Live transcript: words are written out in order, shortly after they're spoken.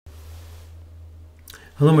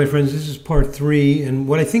Hello, my friends. This is part 3, and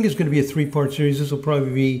what I think is going to be a 3-part series. This will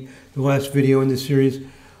probably be the last video in this series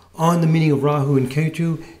on the meaning of Rahu and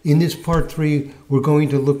Ketu. In this part 3, we're going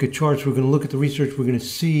to look at charts. We're going to look at the research. We're going to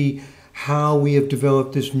see how we have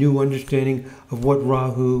developed this new understanding of what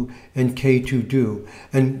Rahu and Ketu do.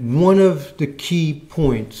 And one of the key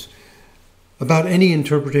points about any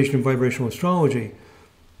interpretation of vibrational astrology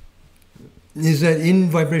is that in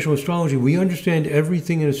vibrational astrology, we understand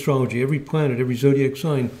everything in astrology, every planet, every zodiac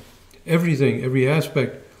sign, everything, every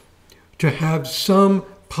aspect, to have some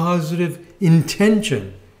positive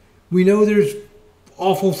intention. We know there's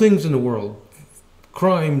awful things in the world,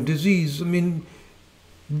 crime, disease. I mean,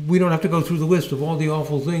 we don't have to go through the list of all the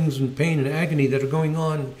awful things and pain and agony that are going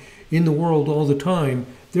on in the world all the time.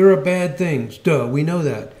 There are bad things, duh, we know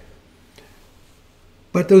that.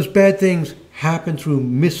 But those bad things happen through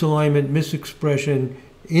misalignment, misexpression,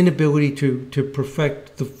 inability to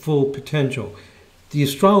perfect the full potential. The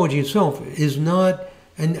astrology itself is not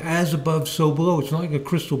an as above, so below. It's not like a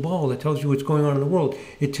crystal ball that tells you what's going on in the world.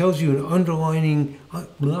 It tells you an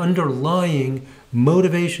underlying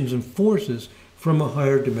motivations and forces from a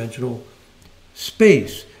higher dimensional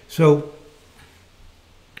space. So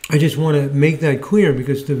I just want to make that clear,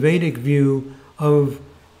 because the Vedic view of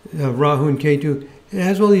Rahu and Ketu, it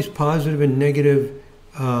has all these positive and negative,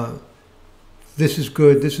 this is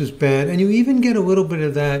good, this is bad. And you even get a little bit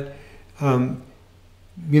of that,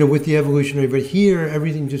 with the evolutionary. But here,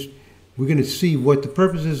 everything just, we're going to see what the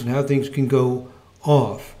purpose is and how things can go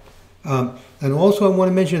off. And also I want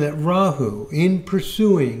to mention that Rahu, in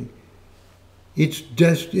pursuing its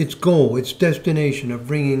goal, its destination of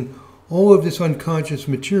bringing all of this unconscious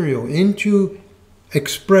material into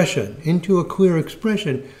expression, into a clear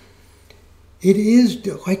expression, it is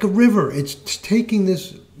like a river. It's taking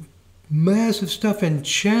this massive stuff and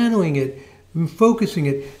channeling it and focusing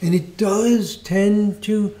it. And it does tend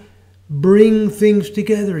to bring things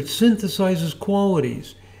together. It synthesizes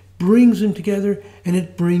qualities, brings them together, and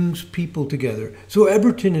it brings people together. So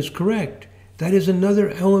Eberton is correct. That is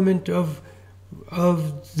another element of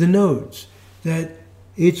the nodes, that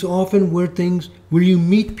it's often where you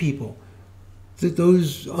meet people, that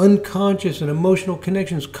those unconscious and emotional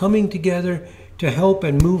connections coming together to help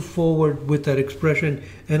and move forward with that expression.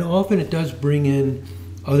 And often it does bring in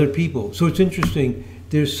other people. So it's interesting.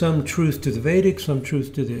 There's some truth to the Vedic, some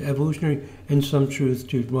truth to the evolutionary, and some truth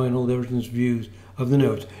to Reinhold Everton's views of the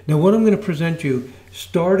nodes. Now, what I'm going to present you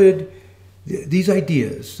started, these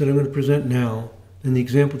ideas that I'm going to present now in the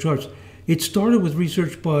example charts, it started with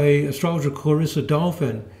research by astrologer Clarissa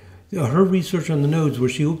Dolphin, her research on the nodes, where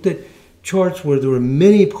she looked at charts where there were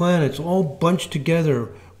many planets all bunched together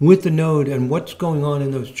with the node and what's going on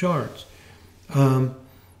in those charts.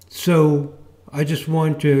 So I just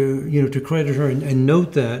want to, to credit her and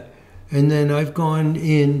note that. And then I've gone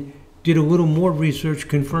in, did a little more research,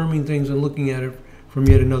 confirming things and looking at it from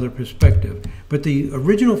yet another perspective. But the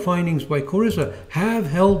original findings by Clarissa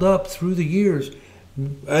have held up through the years.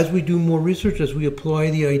 As we do more research, as we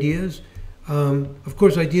apply the ideas, of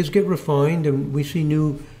course, ideas get refined and we see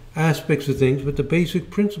new aspects of things, but the basic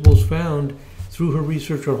principles found through her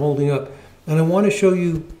research are holding up. And I want to show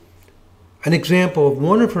you an example of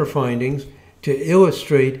one of her findings to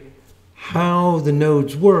illustrate how the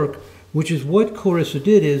nodes work, which is what Clarissa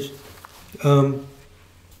did is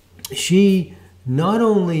she not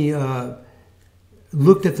only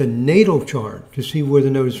looked at the natal chart to see where the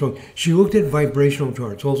node is strong, she looked at vibrational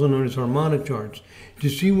charts, also known as harmonic charts, to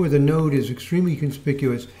see where the node is extremely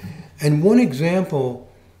conspicuous. And one example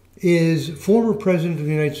is former President of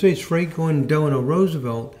the United States, Franklin Delano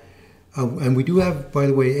Roosevelt, and we do have, by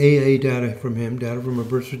the way, AA data from him, data from a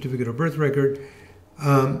birth certificate or birth record.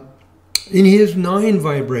 In his 9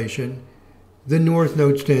 vibration, the North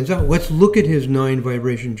Node stands out. Let's look at his 9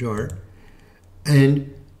 vibration chart,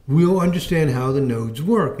 and we'll understand how the nodes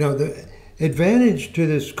work. Now, the advantage to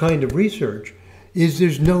this kind of research is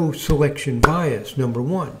there's no selection bias, number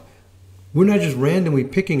one. We're not just randomly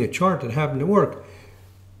picking a chart that happened to work.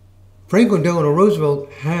 Franklin Delano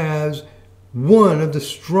Roosevelt has one of the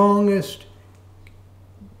strongest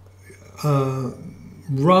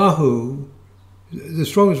Rahu, the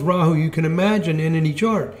strongest Rahu you can imagine in any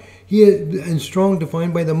chart. And strong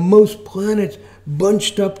defined by the most planets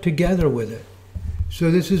bunched up together with it.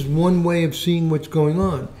 So this is one way of seeing what's going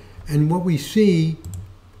on. And what we see,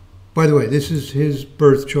 by the way, this is his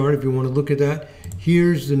birth chart, if you want to look at that.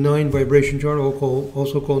 Here's the 9 vibration chart,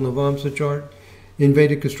 also called Navamsa chart in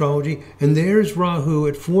Vedic astrology. And there's Rahu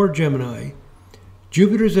at 4 Gemini,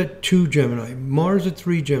 Jupiter's at 2 Gemini, Mars at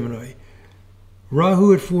 3 Gemini,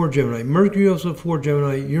 Rahu at 4 Gemini, Mercury also at 4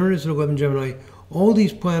 Gemini, Uranus at 11 Gemini. All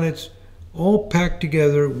these planets all packed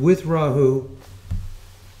together with Rahu.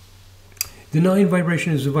 The 9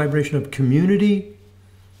 vibration is the vibration of community,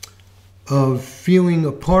 of feeling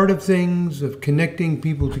a part of things, of connecting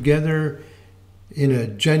people together in a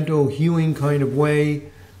gentle, healing kind of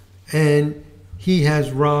way. And he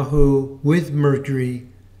has Rahu with Mercury,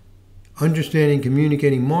 understanding,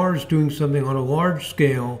 communicating. Mars doing something on a large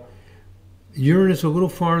scale. Uranus a little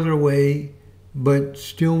farther away, but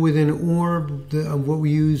still within orb of what we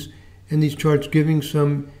use in these charts, giving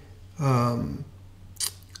some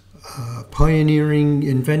pioneering,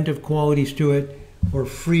 inventive qualities to it, or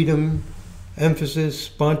freedom, emphasis,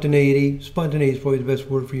 spontaneity. Spontaneity is probably the best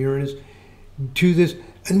word for Uranus. To this,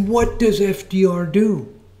 and what does FDR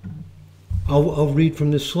do? I'll read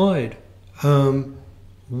from this slide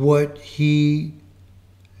what he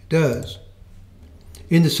does.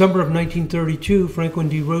 In the summer of 1932, Franklin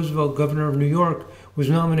D. Roosevelt, governor of New York, was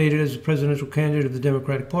nominated as the presidential candidate of the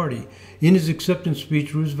Democratic Party. In his acceptance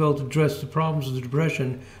speech, Roosevelt addressed the problems of the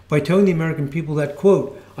Depression by telling the American people that,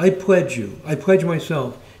 quote, I pledge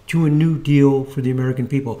myself to a New Deal for the American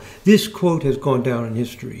people. This quote has gone down in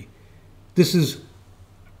history. This is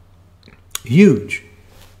huge.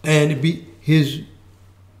 And his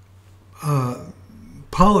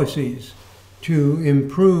policies to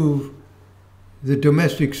improve the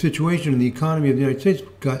domestic situation and the economy of the United States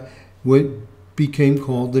got what became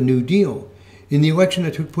called the New Deal. In the election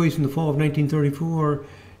that took place in the fall of 1934,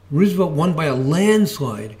 Roosevelt won by a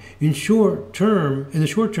landslide. In the short term,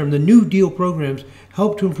 the New Deal programs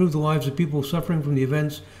helped to improve the lives of people suffering from the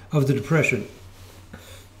events of the Depression.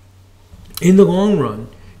 In the long run,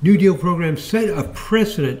 New Deal programs set a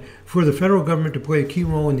precedent for the federal government to play a key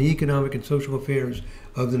role in the economic and social affairs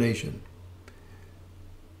of the nation.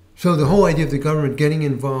 So the whole idea of the government getting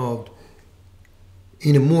involved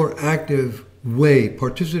in a more active way,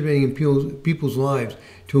 participating in people's lives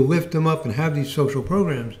to lift them up and have these social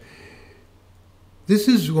programs, this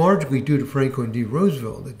is largely due to Franklin D.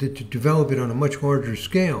 Roosevelt, to develop it on a much larger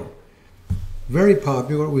scale. Very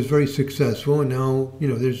popular, it was very successful, and now,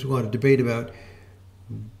 there's a lot of debate about,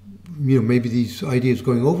 maybe these ideas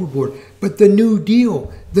going overboard. But the New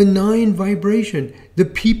Deal, the 9 vibration, the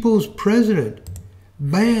people's president,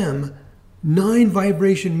 bam, 9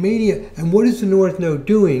 vibration mania. And what is the North Node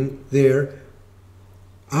doing there?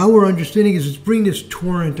 Our understanding is it's bringing this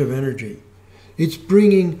torrent of energy. It's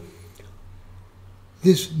bringing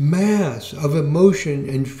this mass of emotion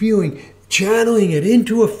and feeling, channeling it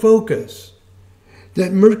into a focus.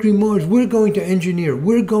 That Mercury, Mars, we're going to engineer.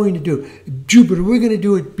 We're going to do. Jupiter, we're going to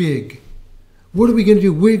do it big. What are we going to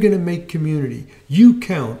do? We're going to make community. You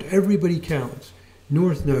count. Everybody counts.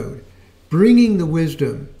 North Node. Bringing the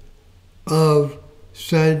wisdom of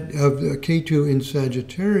Ketu in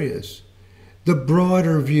Sagittarius. The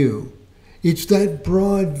broader view. It's that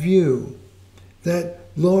broad view. That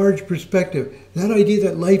large perspective. That idea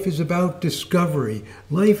that life is about discovery.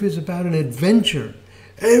 Life is about an adventure.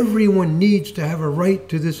 Everyone needs to have a right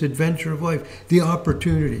to this adventure of life, the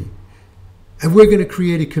opportunity. And we're going to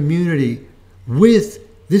create a community this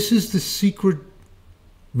is the secret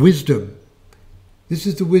wisdom. This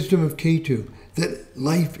is the wisdom of Ketu, that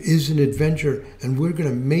life is an adventure, and we're going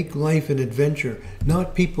to make life an adventure,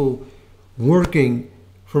 not people working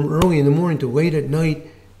from early in the morning to late at night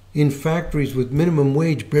in factories with minimum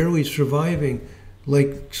wage, barely surviving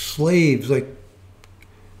like slaves, like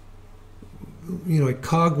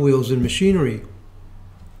cogwheels in machinery,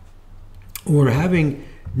 or having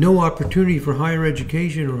no opportunity for higher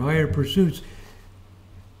education or higher pursuits.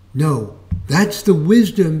 No, that's the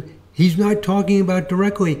wisdom he's not talking about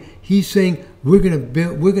directly. He's saying we're going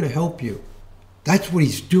to help you. That's what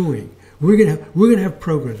he's doing. We're going to have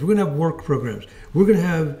programs. We're going to have work programs. We're going to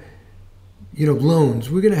have loans.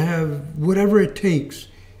 We're going to have whatever it takes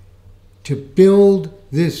to build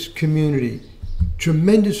this community.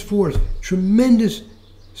 Tremendous force, tremendous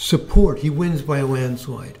support. He wins by a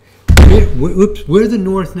landslide. Where the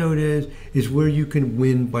North Node is where you can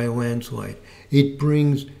win by a landslide. It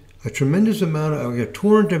brings a tremendous amount of a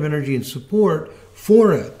torrent of energy and support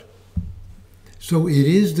for it. So it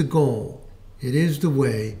is the goal. It is the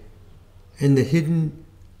way. And the hidden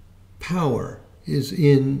power is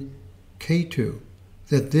in Ketu.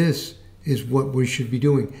 That this is what we should be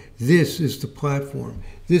doing. This is the platform.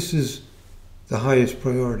 This is the highest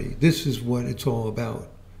priority. This is what it's all about.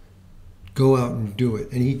 Go out and do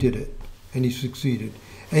it. And he did it. And he succeeded.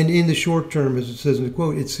 And in the short term, as it says in the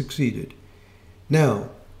quote, it succeeded. Now,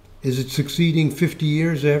 is it succeeding 50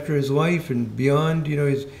 years after his life and beyond,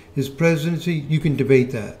 his presidency? You can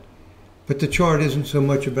debate that. But the chart isn't so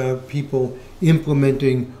much about people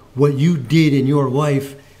implementing what you did in your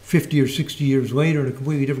life 50 or 60 years later in a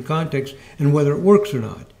completely different context and whether it works or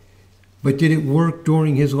not. But did it work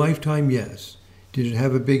during his lifetime? Yes. Did it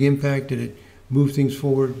have a big impact? Did it move things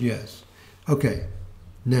forward? Yes. Okay.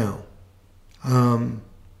 Now,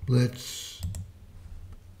 let's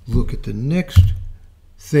look at the next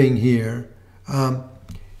thing here.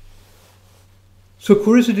 So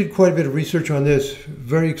Clarissa did quite a bit of research on this.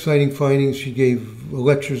 Very exciting findings. She gave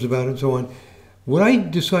lectures about it and so on. What I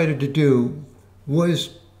decided to do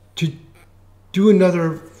was to do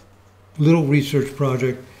another little research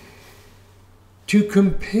project to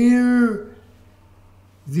compare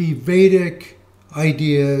the Vedic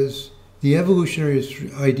ideas, the evolutionary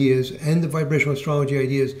ideas, and the vibrational astrology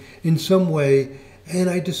ideas in some way. And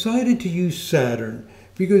I decided to use Saturn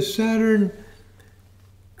because Saturn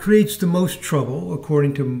creates the most trouble,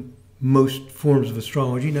 according to most forms of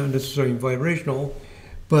astrology, not necessarily vibrational,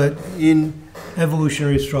 but in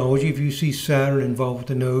evolutionary astrology, if you see Saturn involved with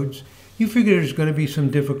the nodes, you figure there's going to be some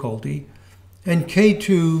difficulty. And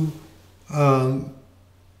Ketu can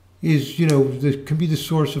be the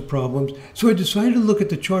source of problems. So I decided to look at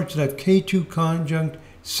the charts that have Ketu conjunct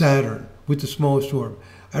Saturn with the smallest orb.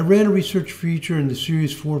 I ran a research feature in the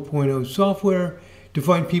Series 4.0 software to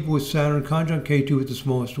find people with Saturn conjunct Ketu with the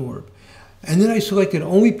smallest orb. And then I selected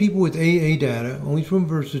only people with AA data, only from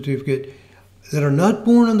birth certificate, that are not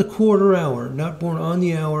born on the quarter hour, not born on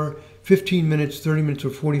the hour, 15 minutes, 30 minutes,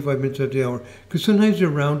 or 45 minutes after the hour, because sometimes they're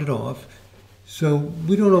rounded off. So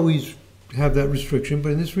we don't always have that restriction,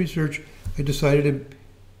 but in this research, I decided to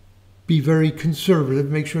be very conservative,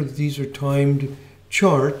 make sure that these are timed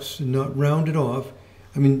charts and not rounded off.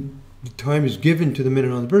 I mean, the time is given to the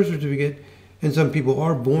minute on the birth certificate, and some people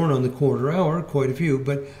are born on the quarter hour, quite a few,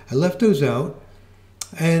 but I left those out.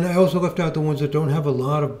 And I also left out the ones that don't have a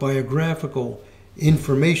lot of biographical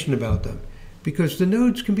information about them, because the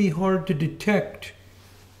nodes can be hard to detect.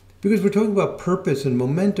 Because we're talking about purpose and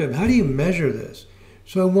momentum. How do you measure this?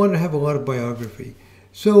 So I wanted to have a lot of biography.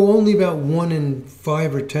 So only about 1 in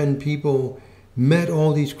 5 or 10 people met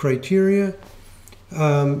all these criteria.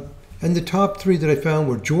 And the top 3 that I found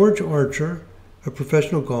were George Archer, a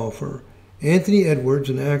professional golfer, Anthony Edwards,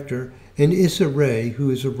 an actor, and Issa Rae, who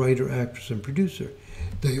is a writer, actress, and producer.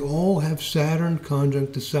 They all have Saturn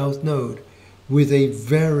conjunct the South Node with a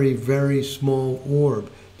very, very small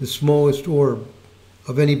orb, the smallest orb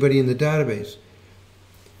of anybody in the database.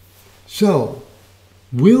 So,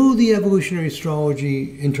 will the evolutionary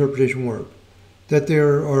astrology interpretation work? That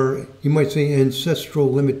there are, you might say,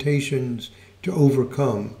 ancestral limitations to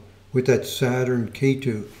overcome with that Saturn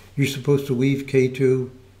Ketu. You're supposed to leave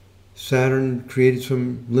Ketu. Saturn created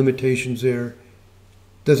some limitations there.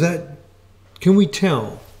 Can we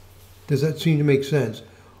tell? Does that seem to make sense?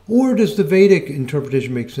 Or does the Vedic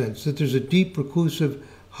interpretation make sense? That there's a deep, reclusive,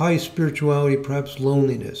 high spirituality, perhaps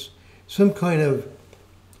loneliness. Some kind of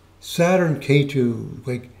Saturn Ketu,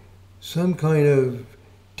 like some kind of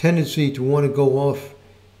tendency to want to go off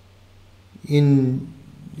in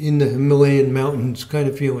the Himalayan mountains kind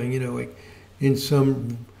of feeling, like in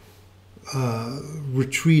some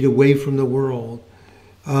retreat away from the world.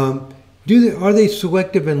 Are they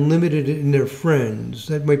selective and limited in their friends?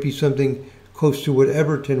 That might be something close to what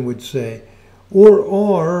Everton would say. Or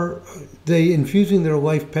are they infusing their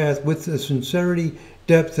life path with a sincerity,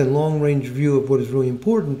 depth, and long-range view of what is really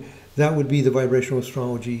important? That would be the vibrational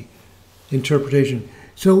astrology interpretation.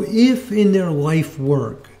 So if in their life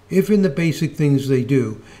work, if in the basic things they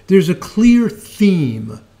do, there's a clear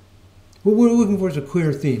theme. What we're looking for is a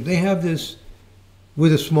clear theme. They have this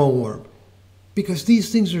with a small orb. Because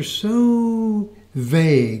these things are so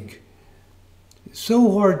vague,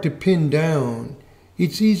 so hard to pin down,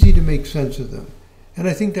 it's easy to make sense of them. And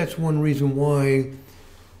I think that's one reason why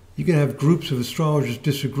you can have groups of astrologers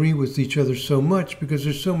disagree with each other so much, because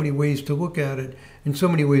there's so many ways to look at it and so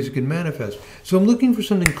many ways it can manifest. So I'm looking for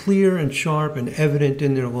something clear and sharp and evident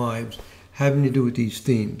in their lives having to do with these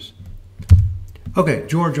themes. Okay,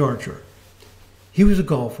 George Archer. He was a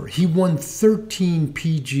golfer. He won 13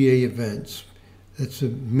 PGA events. That's a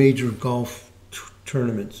major golf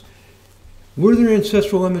tournaments. Were there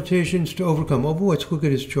ancestral limitations to overcome? Oh, let's look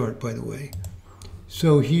at his chart, by the way.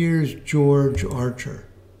 So here's George Archer.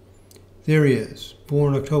 There he is,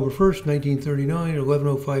 born October 1st, 1939 at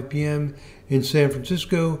 11:05 p.m. in San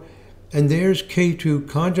Francisco. And there's Ketu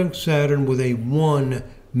conjunct Saturn with a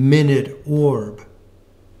 1-minute orb.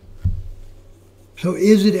 So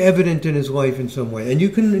is it evident in his life in some way? And you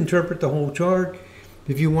can interpret the whole chart.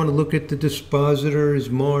 If you want to look at the dispositor, is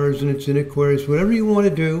Mars and it's in Aquarius, whatever you want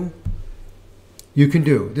to do, you can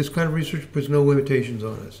do. This kind of research puts no limitations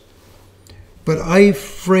on us. But I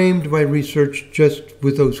framed my research just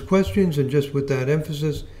with those questions and just with that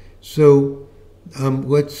emphasis, So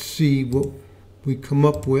let's see what we come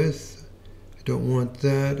up with. I don't want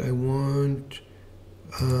that. I want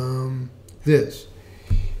this.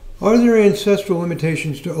 Are there ancestral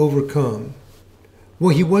limitations to overcome?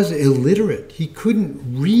 Well, he was illiterate. He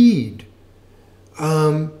couldn't read.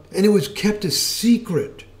 And it was kept a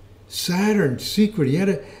secret. Saturn's secret. He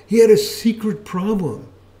had a secret problem.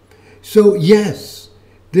 So yes,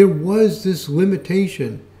 there was this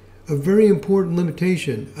limitation, a very important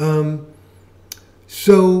limitation.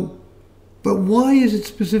 But why is it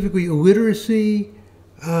specifically illiteracy?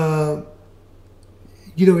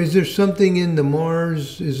 Is there something in the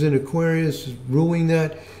Mars is in Aquarius ruling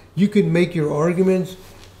that? You can make your arguments.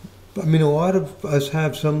 I mean, a lot of us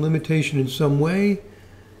have some limitation in some way.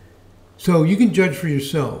 So you can judge for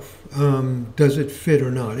yourself. Does it fit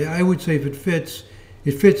or not? I would say if it fits,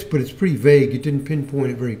 but it's pretty vague. It didn't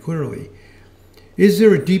pinpoint it very clearly. Is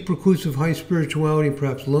there a deep reclusive high spirituality,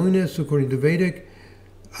 perhaps loneliness, according to Vedic?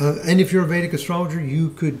 And if you're a Vedic astrologer, you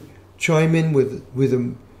could chime in with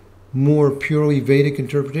a more purely Vedic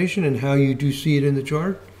interpretation and how you do see it in the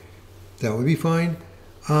chart. That would be fine.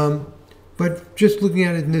 But just looking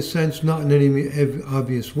at it in this sense, not in any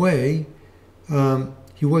obvious way,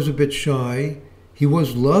 he was a bit shy. He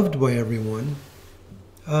was loved by everyone.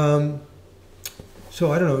 So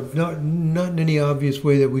I don't know, not in any obvious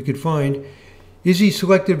way that we could find. Is he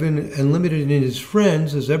selective and limited in his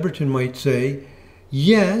friends, as Eberton might say?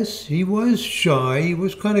 Yes, he was shy. He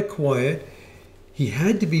was kind of quiet. He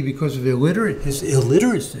had to be because of his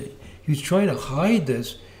illiteracy. He was trying to hide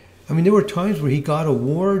this. I mean, there were times where he got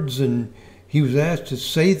awards and he was asked to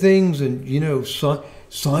say things and,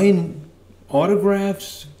 sign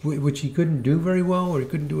autographs, which he couldn't do very well, or he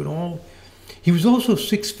couldn't do at all. He was also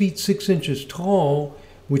 6 feet 6 inches tall,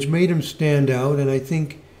 which made him stand out. And I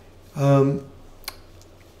think, I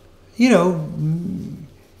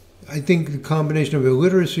think the combination of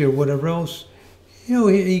illiteracy or whatever else,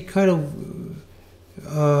 he kind of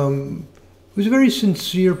was a very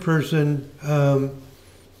sincere person,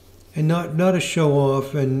 and not a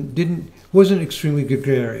show-off, and wasn't extremely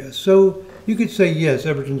gregarious. So you could say, yes,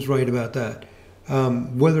 Everton's right about that.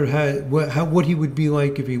 What he would be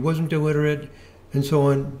like if he wasn't illiterate and so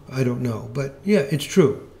on, I don't know. But yeah, it's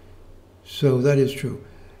true. So that is true.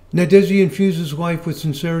 Now, does he infuse his life with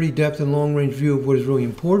sincerity, depth, and long-range view of what is really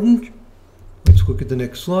important? Let's look at the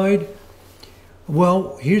next slide.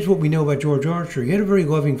 Well, here's what we know about George Archer. He had a very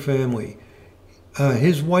loving family.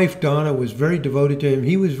 His wife, Donna, was very devoted to him.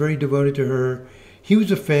 He was very devoted to her. He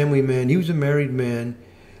was a family man. He was a married man.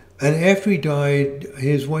 And after he died,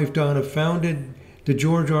 his wife, Donna, founded the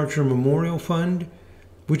George Archer Memorial Fund,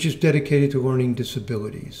 which is dedicated to learning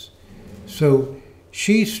disabilities. So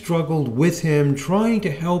she struggled with him, trying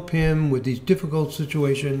to help him with these difficult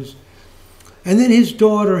situations. And then his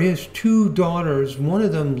two daughters, one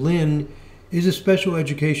of them, Lynn, is a special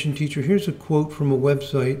education teacher. Here's a quote from a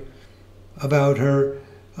website about her.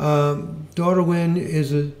 Daughter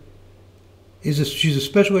Lynn she's a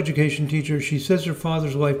special education teacher. She says her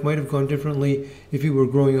father's life might have gone differently if he were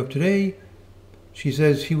growing up today. She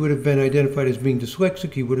says he would have been identified as being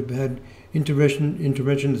dyslexic. He would have had intervention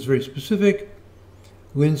that's very specific.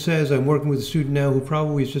 Lynn says, I'm working with a student now who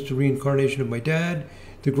probably is just a reincarnation of my dad.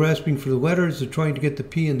 The grasping for the letters, the trying to get the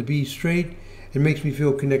P and the B straight. It makes me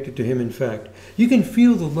feel connected to him, in fact. You can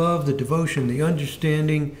feel the love, the devotion, the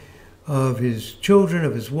understanding of his children,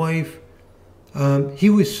 of his wife. He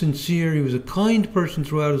was sincere. He was a kind person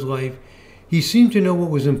throughout his life. He seemed to know what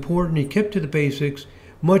was important. He kept to the basics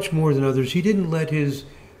much more than others. He didn't let his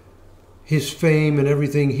fame and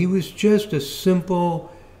everything. He was just a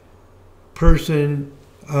simple person.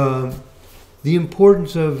 The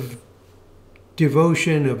importance of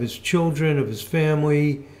devotion, of his children, of his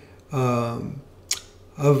family,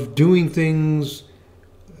 of doing things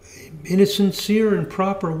in a sincere and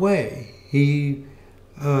proper way.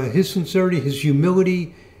 His sincerity, his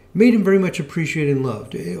humility made him very much appreciated and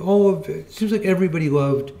loved. It seems like everybody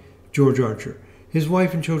loved George Archer. His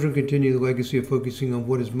wife and children continue the legacy of focusing on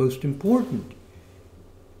what is most important.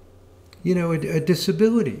 A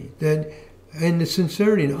disability, and the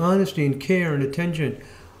sincerity and honesty and care and attention.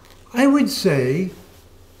 I would say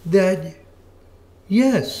that,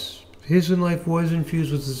 yes, his life was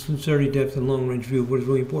infused with the sincerity, depth, and long-range view of what is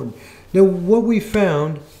really important. Now, what we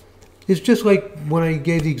found is just like when I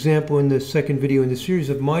gave the example in the second video in the series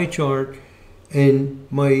of my chart and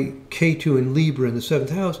my Ketu and Libra in the 7th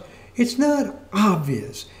house, it's not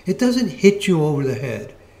obvious. It doesn't hit you over the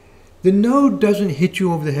head. The node doesn't hit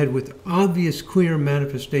you over the head with obvious, clear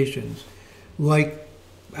manifestations like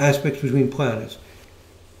aspects between planets.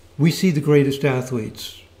 We see the greatest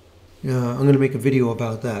athletes I'm going to make a video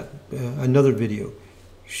about that, another video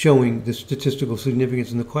showing the statistical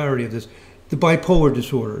significance and the clarity of this. The bipolar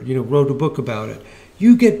disorder, wrote a book about it.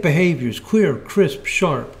 You get behaviors, clear, crisp,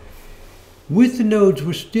 sharp. With the nodes,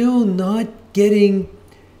 we're still not getting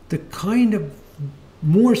the kind of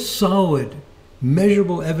more solid,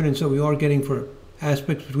 measurable evidence that we are getting for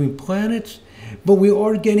aspects between planets, but we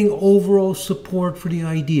are getting overall support for the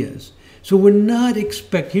ideas. So we're not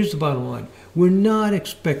here's the bottom line, we're not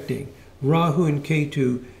expecting Rahu and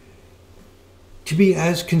Ketu to be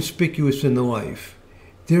as conspicuous in the life.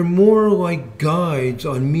 They're more like guides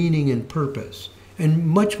on meaning and purpose, and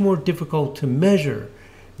much more difficult to measure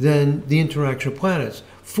than the interaction of planets.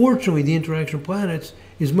 Fortunately, the interaction of planets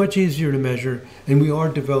is much easier to measure, and we are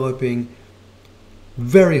developing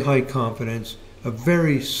very high confidence, a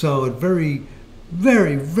very solid, very,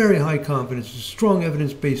 very, very high confidence, a strong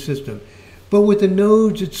evidence-based system. But with the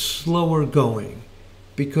nodes, it's slower going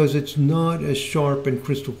because it's not as sharp and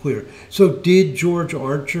crystal clear. So did George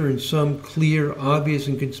Archer, in some clear, obvious,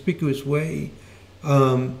 and conspicuous way,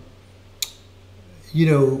 have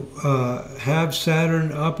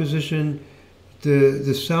Saturn opposition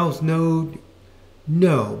the South Node?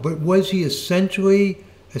 No. But was he essentially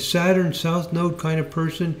a Saturn South Node kind of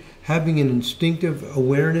person, having an instinctive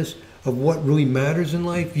awareness of what really matters in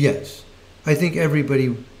life? Yes. I think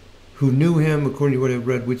everybody who knew him, according to what I've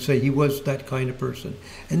read, would say he was that kind of person.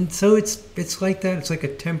 And so it's like that. It's like a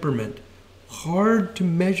temperament. Hard to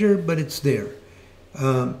measure, but it's there.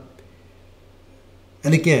 And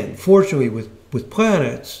again, fortunately, with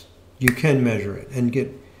planets, you can measure it and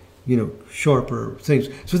get, sharper things.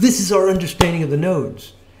 So this is our understanding of the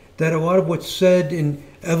nodes. That a lot of what's said in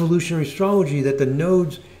evolutionary astrology, that the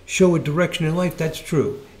nodes show a direction in life, that's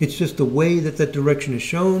true. It's just the way that that direction is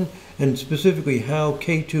shown, and specifically how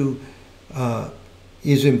Ketu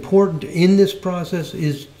is important in this process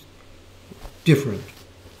is different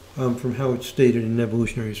from how it's stated in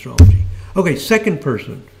evolutionary astrology. Okay, second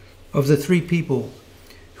person of the three people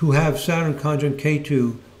who have Saturn conjunct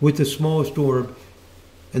Ketu with the smallest orb,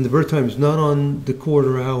 and the birth time is not on the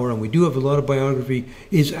quarter hour, and we do have a lot of biography,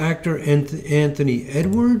 is actor Anthony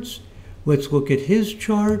Edwards. Let's look at his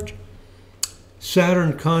chart.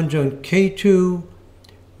 Saturn conjunct Ketu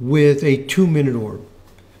with a 2-minute orb.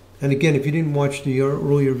 And again, if you didn't watch the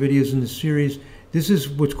earlier videos in the series, this is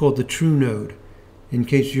what's called the true node. In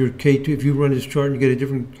case you're Ketu, if you run this chart and you get a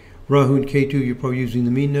different Rahu and Ketu, you're probably using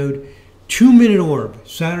the mean node. 2-minute orb,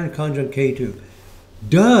 Saturn conjunct Ketu.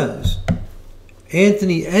 Does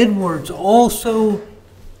Anthony Edwards also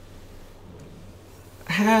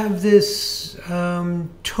have this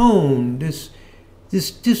tone, this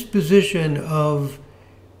disposition of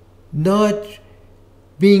not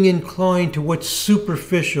being inclined to what's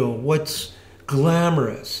superficial, what's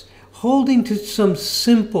glamorous, holding to some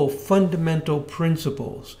simple fundamental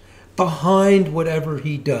principles behind whatever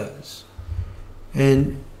he does?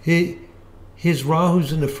 And his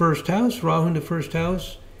Rahu's in the first house. Rahu in the first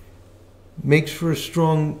house makes for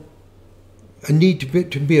a need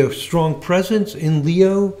to be a strong presence in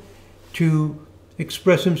Leo, to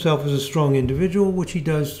express himself as a strong individual, which he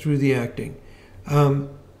does through the acting.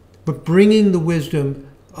 But bringing the wisdom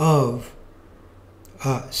of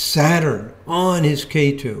Saturn on his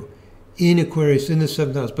Ketu in Aquarius in the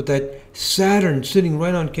 7th house, but that Saturn sitting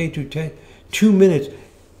right on Ketu 2 minutes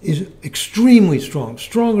is extremely strong,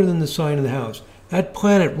 stronger than the sign of the house. That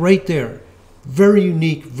planet right there, very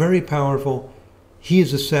unique, very powerful. He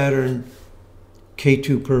is a Saturn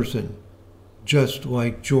Ketu person, just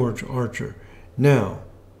like George Archer. Now,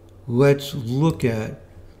 let's look at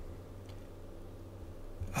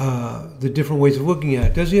the different ways of looking at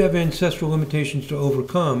it. Does he have ancestral limitations to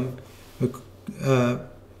overcome?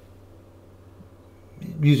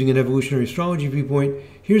 Using an evolutionary astrology viewpoint,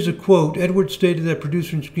 here's a quote. Edwards stated that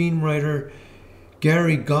producer and screenwriter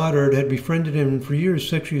Gary Goddard had befriended him and for years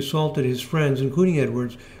sexually assaulted his friends, including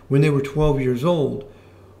Edwards, when they were 12 years old.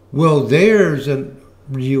 Well, there's a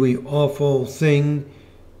really awful thing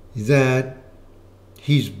that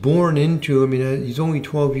he's born into. I mean, he's only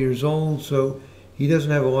 12 years old, so he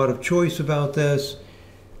doesn't have a lot of choice about this.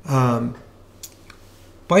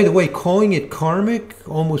 By the way, calling it karmic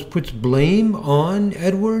almost puts blame on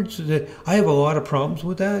Edwards. I have a lot of problems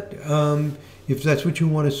with that. If that's what you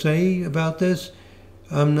want to say about this,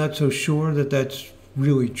 I'm not so sure that that's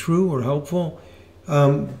really true or helpful.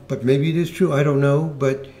 But maybe it is true. I don't know.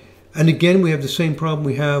 And again, we have the same problem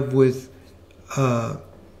we have with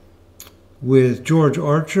George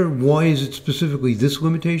Archer. Why is it specifically this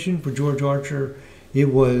limitation? For George Archer,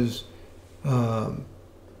 it was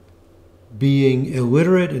being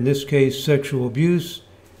illiterate, in this case, sexual abuse.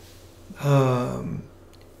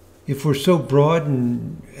 It if we're so broad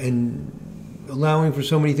and allowing for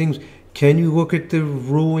so many things, can you look at the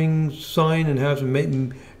ruling sign and have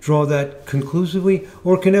to draw that conclusively?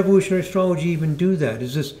 Or can evolutionary astrology even do that?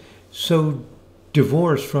 Is this so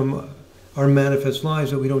divorced from our manifest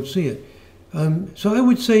lives that we don't see it? So I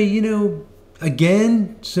would say, you know,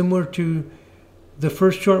 again, similar to the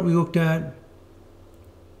first chart we looked at,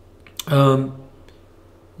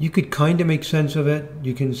 you could kind of make sense of it.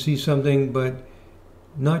 You can see something, but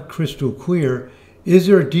not crystal clear. Is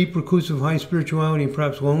there a deep reclusive high spirituality and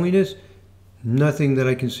perhaps loneliness? Nothing that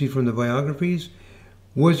I can see from the biographies.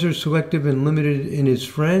 Was there selective and limited in his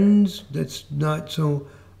friends? That's not so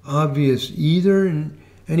obvious either. And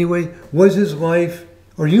anyway, was his life,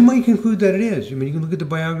 or you might conclude that it is. I mean, you can look at the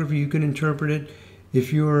biography, you can interpret it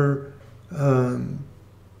if you're, you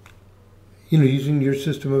know, using your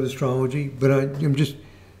system of astrology. But I'm just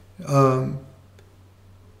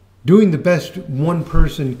doing the best one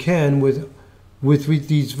person can with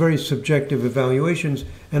these very subjective evaluations,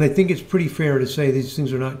 and I think it's pretty fair to say these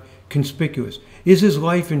things are not conspicuous. Is his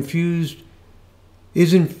life infused?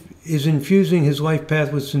 Is infusing his life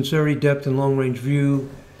path with sincerity, depth, and long-range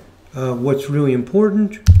view what's really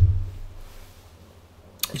important?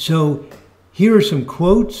 So here are some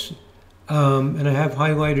quotes, and I have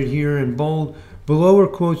highlighted here in bold. Below are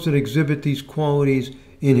quotes that exhibit these qualities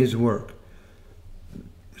in his work.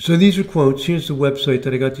 So these are quotes. Here's the website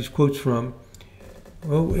that I got these quotes from.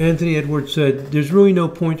 Well, Anthony Edwards said, "There's really no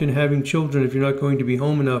point in having children if you're not going to be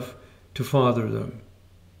home enough to father them."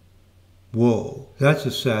 Whoa, that's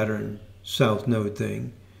a Saturn South Node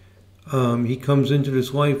thing. He comes into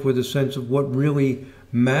this life with a sense of what really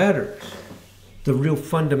matters, the real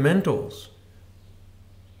fundamentals.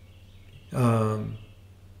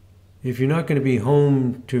 If you're not going to be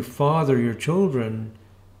home to father your children,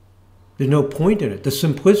 there's no point in it. The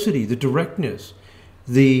simplicity, the directness,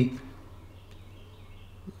 the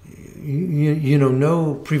you know,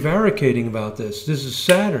 no prevaricating about this. This is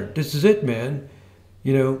Saturn. This is it, man.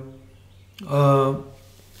 You know,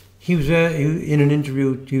 he was in an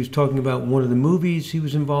interview. He was talking about one of the movies he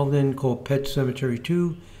was involved in called Pet Sematary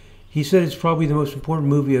 2. He said it's probably the most important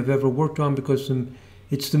movie I've ever worked on because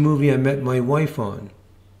it's the movie I met my wife on.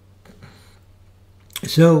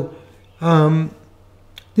 So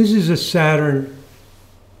this is a Saturn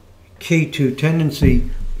Ketu tendency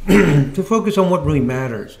to focus on what really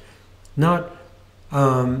matters. Not,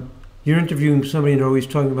 you're interviewing somebody and they're always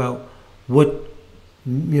talking about what,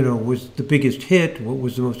 you know, was the biggest hit, what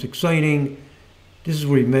was the most exciting. This is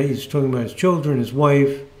where he's talking about his children, his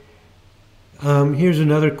wife. Here's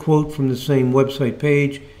another quote from the same website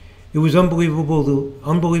page. "It was unbelievable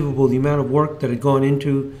the amount of work that had gone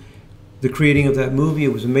into the creating of that movie.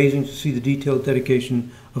 It was amazing to see the detailed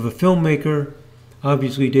dedication of a filmmaker.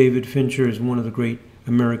 Obviously, David Fincher is one of the great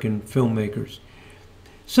American filmmakers."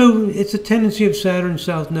 So it's a tendency of Saturn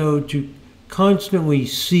South Node to constantly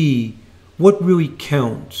see what really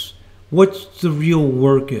counts, what the real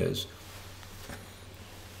work is,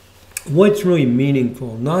 what's really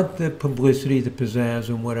meaningful, not the publicity, the pizzazz,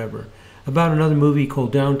 and whatever. About another movie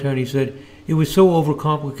called Downtown, he said, "It was so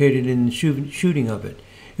overcomplicated in the shooting of it.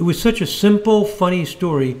 It was such a simple, funny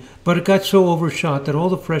story, but it got so overshot that all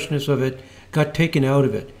the freshness of it got taken out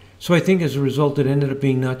of it. So I think as a result, it ended up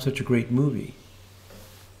being not such a great movie."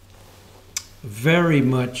 Very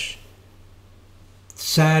much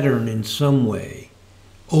Saturn in some way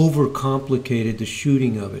overcomplicated the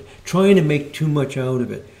shooting of it, trying to make too much out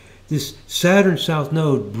of it. This Saturn South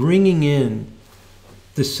Node bringing in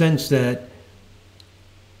the sense that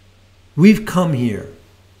we've come here.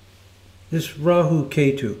 This Rahu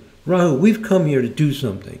Ketu. Rahu, we've come here to do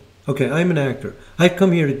something. Okay, I'm an actor. I've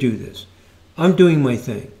come here to do this. I'm doing my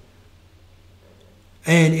thing.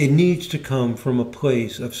 And it needs to come from a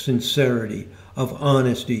place of sincerity, of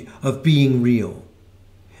honesty, of being real.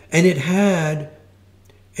 And it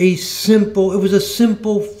was a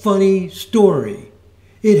simple, funny story.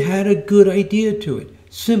 It had a good idea to it.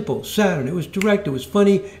 Simple, Saturn. It was direct, it was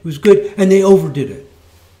funny, it was good, and they overdid it.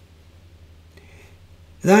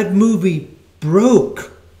 That movie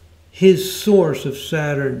broke his source of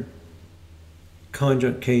Saturn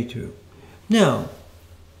conjunct Ketu. Now,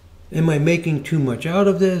 am I making too much out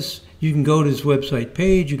of this? You can go to this website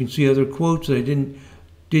page. You can see other quotes that I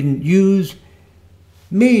didn't use.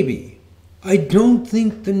 Maybe. I don't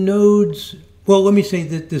think the nodes... Well, let me say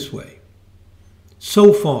that this way.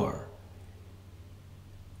 So far,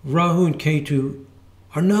 Rahu and Ketu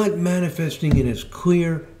are not manifesting in as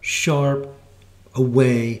clear, sharp a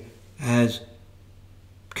way as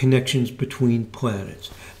connections between planets.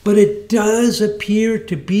 But it does appear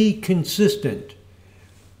to be consistent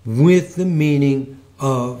with the meaning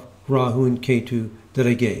of Rahu and Ketu that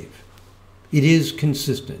I gave. It is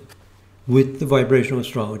consistent with the vibrational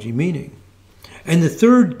astrology meaning. And the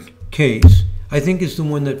third case, I think, is the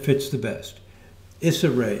one that fits the best. Issa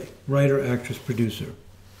Rae, writer, actress, producer.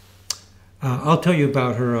 I'll tell you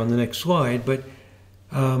about her on the next slide, but,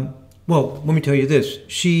 well, let me tell you this.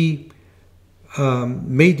 She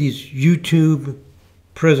made these YouTube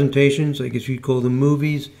presentations, I guess you'd call them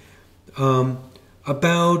movies,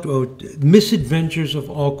 about misadventures of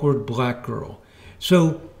awkward black girl.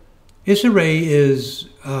 So Issa Rae is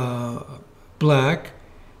black.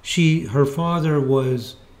 Her father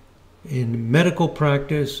was in medical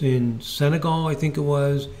practice in Senegal, I think it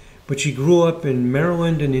was, but she grew up in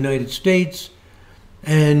Maryland in the United States.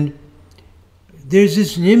 And there's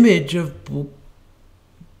this image of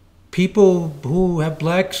people who have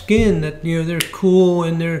black skin that, you know, they're cool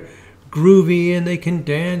and they're groovy and they can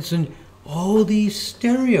dance and all these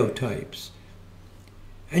stereotypes.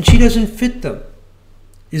 And she doesn't fit them.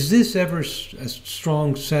 Is this ever a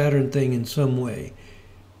strong Saturn thing in some way?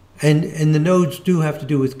 And the nodes do have to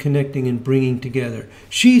do with connecting and bringing together.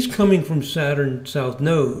 She's coming from Saturn South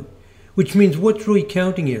Node, which means what's really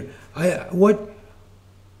counting here?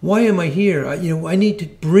 Why am I here? I need to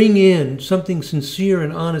bring in something sincere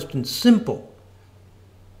and honest and simple,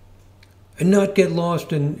 and not get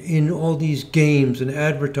lost in all these games and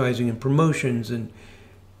advertising and promotions and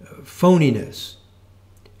phoniness.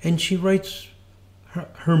 And she writes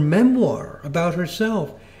her memoir about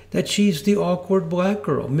herself, that she's the awkward black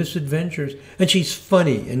girl, misadventures, and she's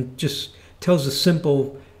funny and just tells a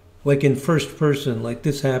simple, like in first person, like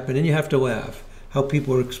this happened, and you have to laugh, how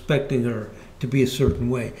people are expecting her to be a certain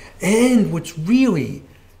way. And what's really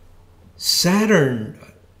Saturnian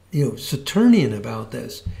about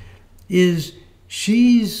this is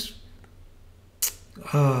she's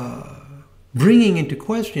bringing into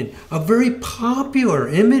question a very popular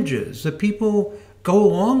images that people go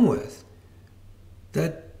along with,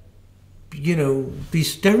 that,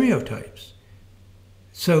 these stereotypes.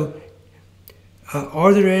 So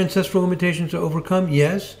are there ancestral limitations to overcome?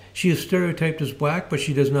 Yes. She is stereotyped as black, but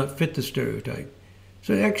she does not fit the stereotype.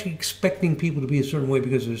 So actually expecting people to be a certain way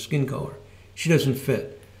because of their skin color, she doesn't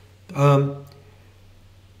fit.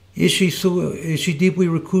 Is she deeply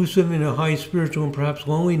reclusive in a high spiritual and perhaps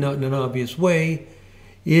lonely? Not in an obvious way.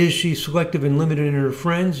 Is she selective and limited in her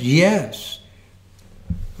friends? Yes.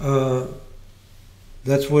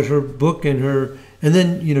 That's what her book and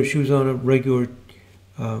then, she was on a regular,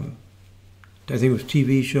 I think it was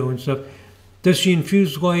TV show and stuff. Does she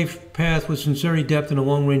infuse life path with sincerity, depth, and a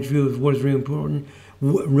long-range view of what is really important?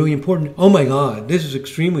 Really important? Oh my God, this is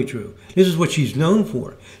extremely true. This is what she's known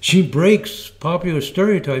for. She breaks popular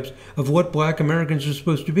stereotypes of what black Americans are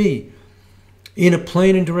supposed to be. In a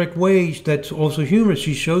plain and direct way that's also humorous,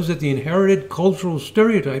 she shows that the inherited cultural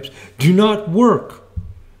stereotypes do not work.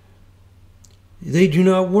 They do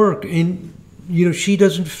not work. And, she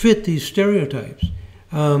doesn't fit these stereotypes.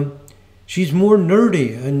 She's more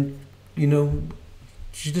nerdy and,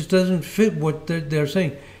 she just doesn't fit what they're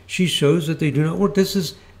saying. She shows that they do not work. This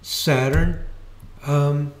is Saturn,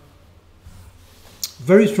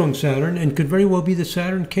 very strong Saturn, and could very well be the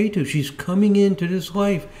Saturn Ketu. She's coming into this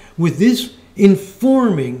life with this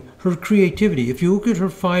informing her creativity. If you look at her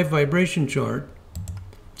 5 vibration chart,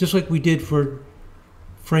 just like we did for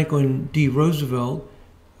Franklin D. Roosevelt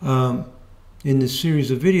in this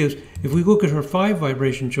series of videos, if we look at her 5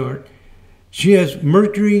 vibration chart, she has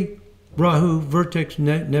Mercury, Rahu, Vertex,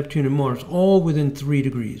 Neptune, and Mars, all within 3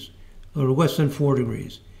 degrees, or less than 4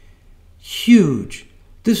 degrees. Huge.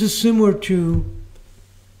 This is similar to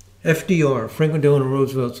FDR, Franklin Delano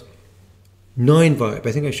Roosevelt's 9 vibe.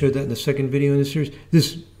 I think I showed that in the second video in this series.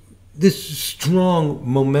 This strong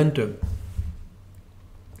momentum,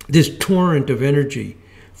 this torrent of energy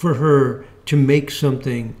for her to make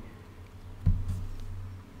something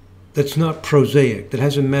that's not prosaic, that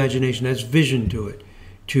has imagination, has vision to it,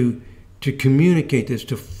 to communicate this,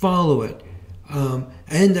 to follow it.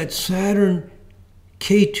 And that Saturn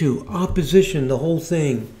Ketu opposition, the whole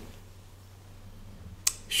thing,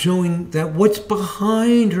 showing that what's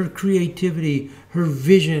behind her creativity, her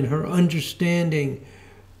vision, her understanding,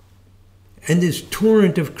 and this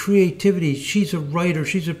torrent of creativity. She's a writer,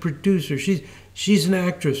 she's a producer, she's an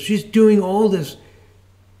actress, she's doing all this.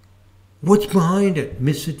 What's behind it?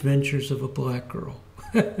 Misadventures of a black girl.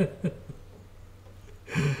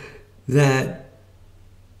 That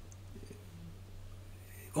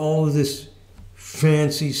all of this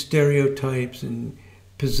fancy stereotypes and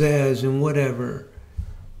pizzazz and whatever,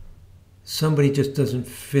 somebody just doesn't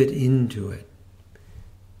fit into it.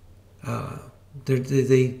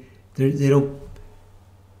 They don't,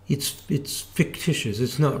 it's fictitious.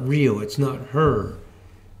 It's not real. It's not her.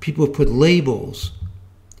 People put labels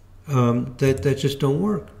that just don't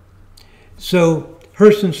work. So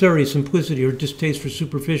her sincerity, simplicity, her distaste for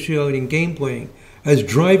superficiality and game playing as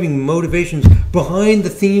driving motivations behind the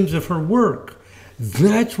themes of her work.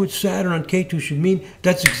 That's what Saturn on Ketu should mean.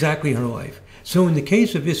 That's exactly her life. So in the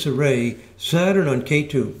case of Issa Rae, Saturn on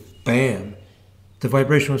Ketu, bam, the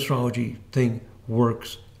vibrational astrology thing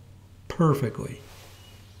works perfectly.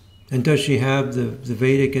 And does she have the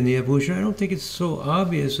Vedic and the evolution? I don't think it's so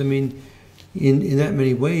obvious. I mean, in that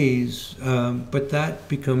many ways, but that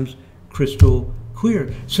becomes crystal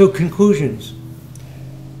clear. So conclusions.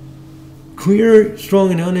 Clear,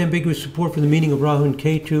 strong, and unambiguous support for the meaning of Rahu and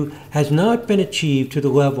Ketu has not been achieved to the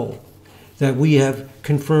level that we have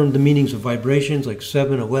confirmed the meanings of vibrations like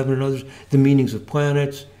 7, 11, and others, the meanings of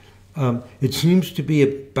planets. It seems to be a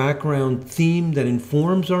background theme that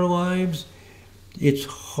informs our lives. It's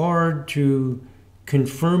hard to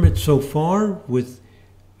confirm it so far with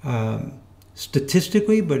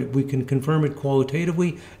statistically, but we can confirm it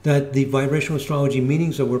qualitatively that the vibrational astrology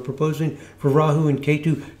meanings that we're proposing for Rahu and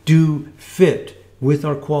Ketu do fit with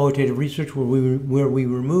our qualitative research where we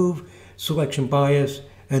remove selection bias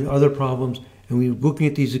and other problems, and we're looking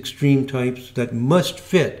at these extreme types that must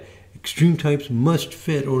fit. Extreme types must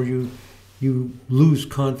fit, or you lose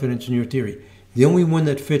confidence in your theory. The only one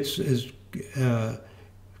that fits as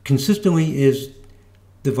consistently is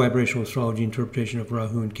the vibrational astrology interpretation of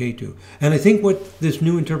Rahu and Ketu. And I think what this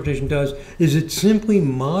new interpretation does is it simply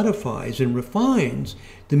modifies and refines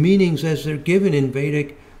the meanings as they're given in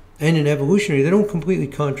Vedic and in evolutionary. They don't completely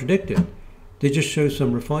contradict it. They just show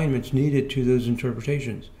some refinements needed to those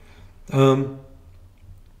interpretations. Again,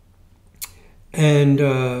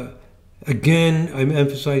 I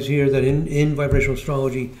emphasize here that in vibrational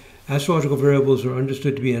astrology, astrological variables are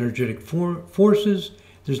understood to be energetic forces.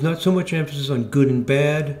 There's not so much emphasis on good and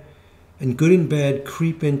bad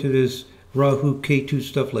creep into this Rahu Ketu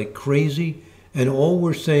stuff like crazy. And all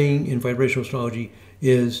we're saying in vibrational astrology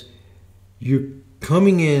is you're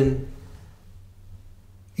coming in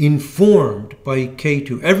informed by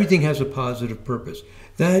Ketu. Everything has a positive purpose.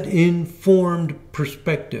 That informed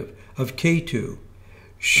perspective of Ketu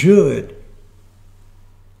should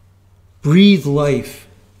breathe life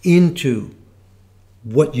into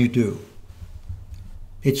what you do.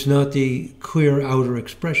 It's not the clear outer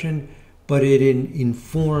expression, but it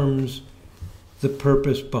informs the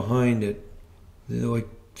purpose behind it, like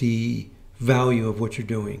the value of what you're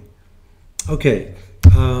doing. Okay.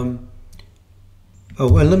 And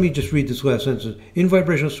let me just read this last sentence. In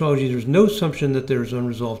vibrational astrology, there's no assumption that there's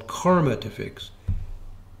unresolved karma to fix.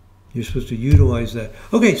 You're supposed to utilize that.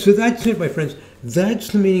 Okay, so that's it, my friends. That's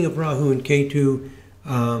the meaning of Rahu and Ketu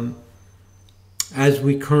as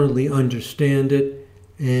we currently understand it.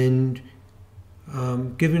 And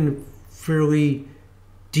given fairly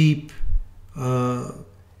deep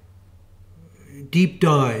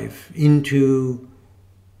dive into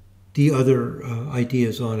the other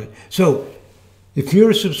ideas on it. So if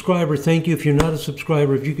you're a subscriber, thank you. If you're not a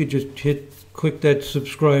subscriber, if you could just click that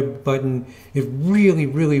subscribe button, it really,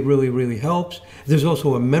 really, really, really helps. There's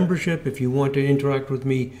also a membership if you want to interact with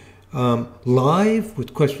me live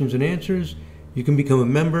with questions and answers. You can become a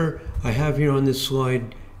member. I have here on this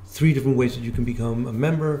slide 3 different ways that you can become a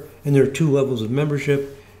member, and there are 2 levels of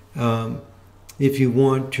membership. If you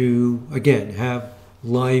want to, again, have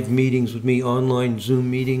live meetings with me, online Zoom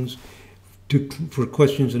meetings for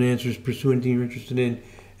questions and answers, pursue anything you're interested in.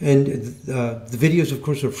 And the videos, of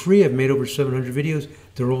course, are free. I've made over 700 videos.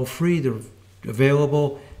 They're all free. They're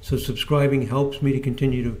available. So subscribing helps me to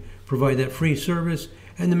continue to provide that free service.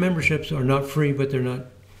 And the memberships are not free, but they're not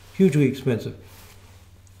hugely expensive.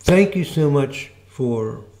 Thank you so much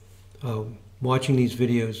for watching these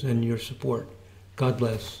videos and your support. God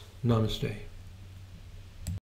bless. Namaste.